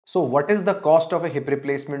So what is the cost of a hip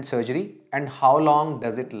replacement surgery and how long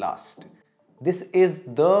does it last? This is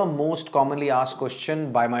the most commonly asked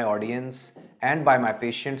question by my audience and by my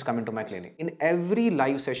patients coming to my clinic. In every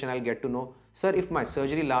live session, I'll get to know, sir, if my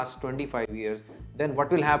surgery lasts 25 years, then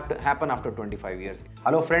what will happen after 25 years?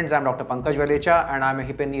 Hello friends, I'm Dr. Pankaj Valecha and I'm a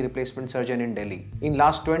hip and knee replacement surgeon in Delhi. In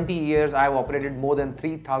last 20 years, I've operated more than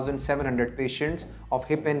 3,700 patients of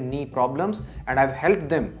hip and knee problems and I've helped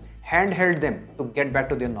them, handheld them to get back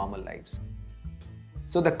to their normal lives.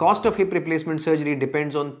 So the cost of hip replacement surgery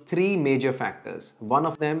depends on three major factors. One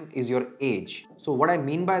of them is your age. So what I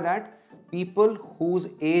mean by that, people whose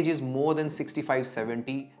age is more than 65,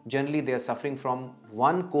 70, generally they are suffering from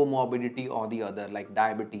one comorbidity or the other, like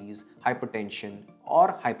diabetes, hypertension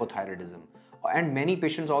or hypothyroidism. And many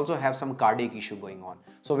patients also have some cardiac issue going on.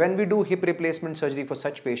 So when we do hip replacement surgery for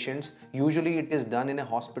such patients, usually it is done in a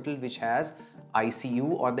hospital which has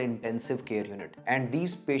ICU or the intensive care unit. And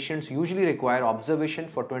these patients usually require observation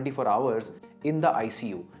for 24 hours in the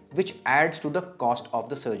ICU, which adds to the cost of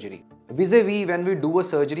the surgery. Vis-a-vis when we do a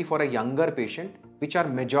surgery for a younger patient, which are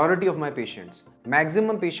majority of my patients,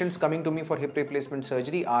 maximum patients coming to me for hip replacement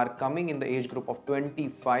surgery are coming in the age group of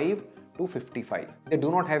 25 to 55. They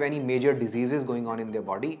do not have any major diseases going on in their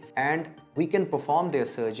body and we can perform their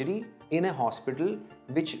surgery in a hospital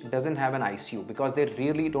which doesn't have an ICU because they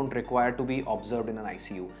really don't require to be observed in an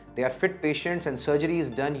ICU. They are fit patients and surgery is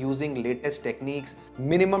done using latest techniques,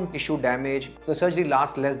 minimum tissue damage. The surgery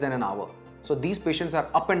lasts less than an hour. So these patients are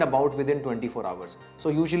up and about within 24 hours. So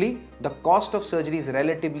usually the cost of surgery is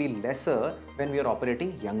relatively lesser when we are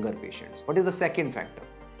operating younger patients. What is the second factor?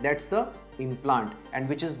 That's the implant, and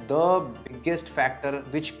which is the biggest factor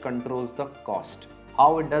which controls the cost.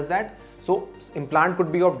 How it does that? So implant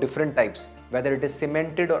could be of different types, whether it is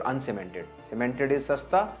cemented or uncemented. Cemented is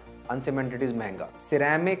sasta, uncemented is mehenga.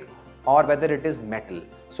 Ceramic or whether it is metal.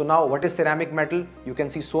 So now what is ceramic metal? You can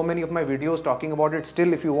see so many of my videos talking about it.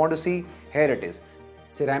 Still, if you want to see, here it is.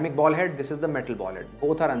 Ceramic ball head, this is the metal ball head.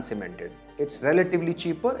 Both are uncemented. It's relatively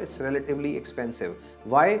cheaper, it's relatively expensive.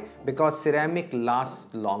 Why? Because ceramic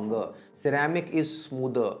lasts longer. Ceramic is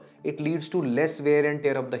smoother. It leads to less wear and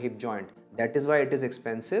tear of the hip joint. That is why it is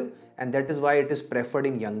expensive and that is why it is preferred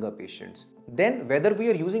in younger patients. Then whether we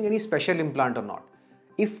are using any special implant or not.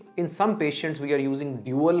 If in some patients we are using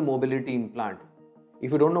dual mobility implant.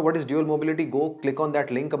 If you don't know what is dual mobility, go click on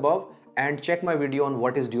that link above and check my video on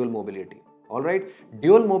what is dual mobility. Alright,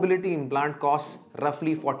 dual mobility implant costs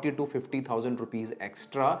roughly 40 to 50,000 rupees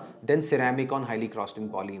extra than ceramic on highly crossed-in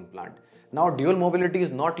poly implant. Now dual mobility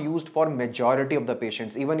is not used for majority of the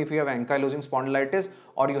patients, even if you have ankylosing spondylitis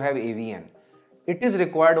or you have AVN. It is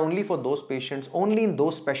required only for those patients, only in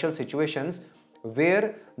those special situations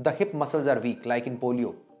where the hip muscles are weak, like in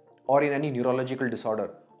polio or in any neurological disorder,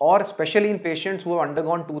 or especially in patients who have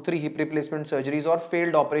undergone 2-3 hip replacement surgeries or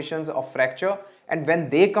failed operations of fracture. And when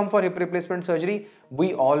they come for hip replacement surgery,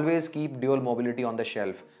 we always keep dual mobility on the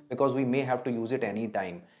shelf because we may have to use it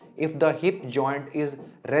anytime. If the hip joint is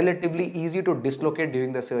relatively easy to dislocate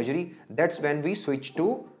during the surgery, that's when we switch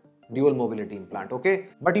to dual mobility implant, okay?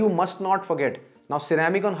 But you must not forget, now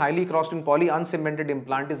ceramic on highly crossed-in poly uncemented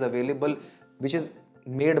implant is available, which is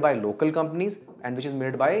made by local companies and which is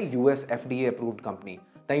made by a US FDA approved company.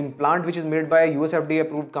 The implant which is made by a US FDA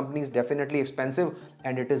approved company is definitely expensive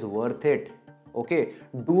and it is worth it. Okay,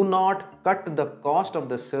 do not cut the cost of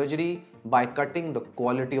the surgery by cutting the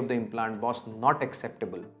quality of the implant, boss. Not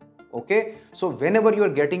acceptable. Okay, so whenever you are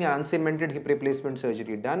getting an uncemented hip replacement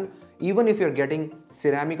surgery done, even if you are getting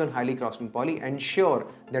ceramic on highly crossed-in poly, ensure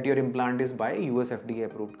that your implant is by a US FDA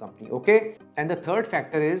approved company. Okay, and the third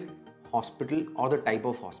factor is hospital or the type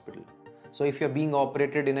of hospital. So if you're being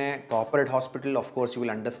operated in a corporate hospital, of course you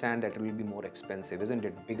will understand that it will be more expensive, isn't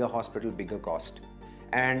it? Bigger hospital, bigger cost.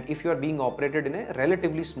 And if you are being operated in a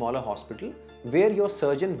relatively smaller hospital where your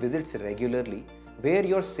surgeon visits regularly, where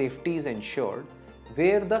your safety is ensured,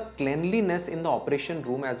 where the cleanliness in the operation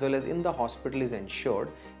room as well as in the hospital is ensured,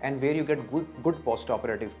 and where you get good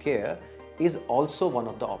post-operative care is also one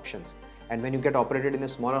of the options. And when you get operated in a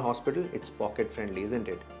smaller hospital, it's pocket friendly, isn't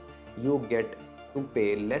it? You get to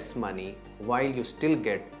pay less money while you still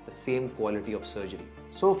get the same quality of surgery.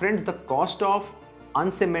 So friends, the cost of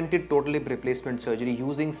uncemented total hip replacement surgery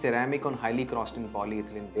using ceramic on highly crossed-in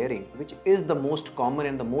polyethylene bearing, which is the most common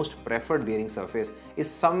and the most preferred bearing surface, is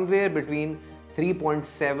somewhere between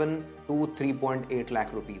 3.7 to 3.8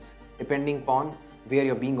 lakh rupees, depending upon where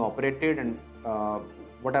you're being operated and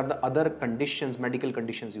what are the other conditions, medical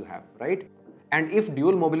conditions you have, right? And if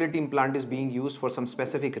dual mobility implant is being used for some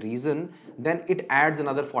specific reason, then it adds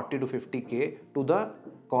another 40 to 50K to the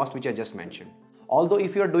cost which I just mentioned. Although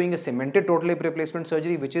if you are doing a cemented total hip replacement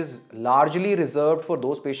surgery, which is largely reserved for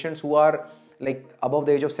those patients who are like above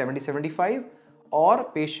the age of 70-75, or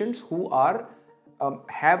patients who are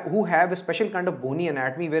have a special kind of bony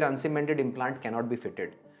anatomy where uncemented implant cannot be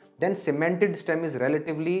fitted, then cemented stem is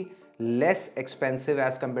relatively less expensive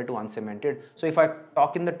as compared to uncemented. So if I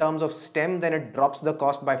talk in the terms of stem, then it drops the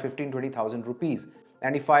cost by 15,000-20,000 rupees.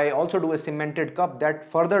 And if I also do a cemented cup,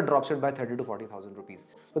 that further drops it by 30,000 to 40,000 rupees.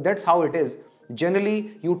 So that's how it is.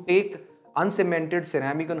 Generally, you take uncemented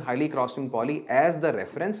ceramic and highly crossing poly as the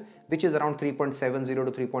reference, which is around 3.70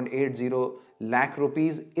 to 3.80 lakh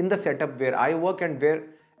rupees in the setup where I work, and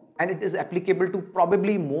it is applicable to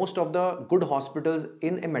probably most of the good hospitals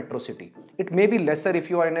in a metro city. It may be lesser if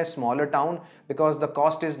you are in a smaller town, because the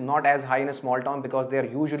cost is not as high in a small town, because they are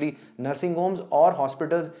usually nursing homes or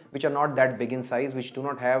hospitals which are not that big in size, which do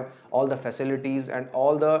not have all the facilities and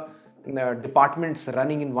all the departments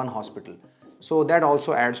running in one hospital. So that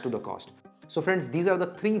also adds to the cost. So friends, these are the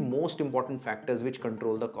three most important factors which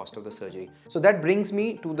control the cost of the surgery. So that brings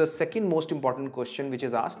me to the second most important question, which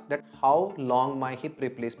is asked, that how long my hip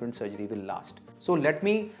replacement surgery will last. So let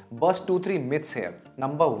me bust 2-3 myths here.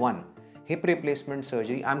 Number one, hip replacement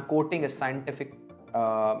surgery, I'm quoting a scientific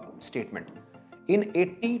statement. In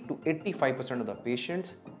 80 to 85% of the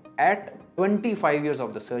patients at 25 years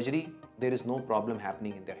of the surgery, there is no problem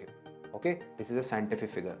happening in their hip. Okay, this is a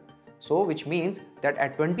scientific figure. So which means that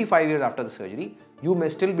at 25 years after the surgery, you may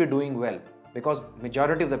still be doing well, because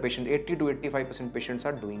majority of the patients, 80 to 85% patients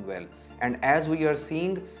are doing well. And as we are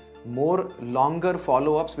seeing more longer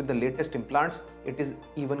follow-ups with the latest implants, it is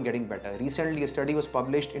even getting better. Recently, a study was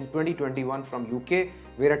published in 2021 from UK,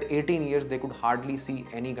 where at 18 years, they could hardly see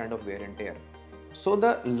any kind of wear and tear. So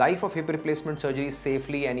the life of hip replacement surgery is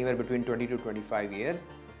safely anywhere between 20 to 25 years,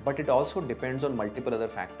 but it also depends on multiple other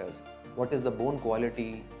factors. What is the bone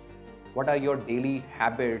quality? What are your daily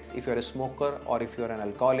habits? If you're a smoker or if you're an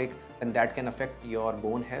alcoholic, then that can affect your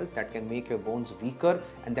bone health, that can make your bones weaker,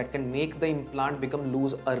 and that can make the implant become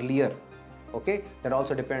loose earlier. Okay, that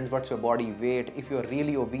also depends what's your body weight. If you're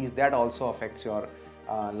really obese, that also affects your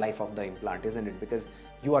life of the implant, isn't it? Because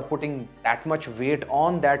you are putting that much weight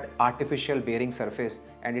on that artificial bearing surface,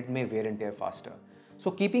 and it may wear and tear faster.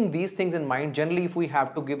 So keeping these things in mind, generally if we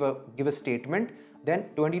have to give a statement, then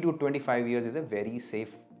 20 to 25 years is a very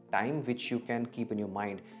safe time which you can keep in your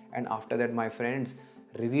mind. And after that, my friends,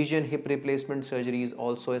 revision hip replacement surgery is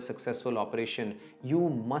also a successful operation. You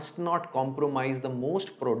must not compromise the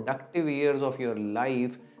most productive years of your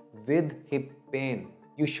life with hip pain.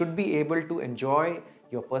 You should be able to enjoy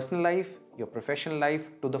your personal life, your professional life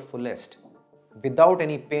to the fullest without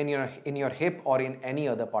any pain in your hip or in any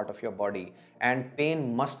other part of your body. And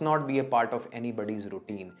pain must not be a part of anybody's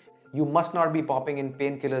routine. You must not be popping in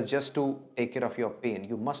painkillers just to take care of your pain.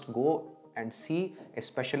 You must go and see a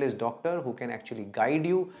specialist doctor who can actually guide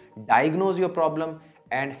you, diagnose your problem,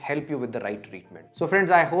 and help you with the right treatment. So friends,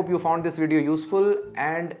 I hope you found this video useful,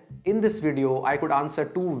 and in this video, I could answer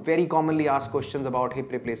 2 very commonly asked questions about hip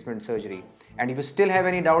replacement surgery. And if you still have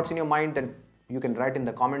any doubts in your mind, then you can write in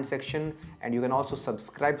the comment section, and you can also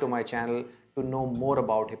subscribe to my channel to know more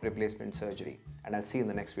about hip replacement surgery. And I'll see you in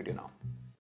the next video now.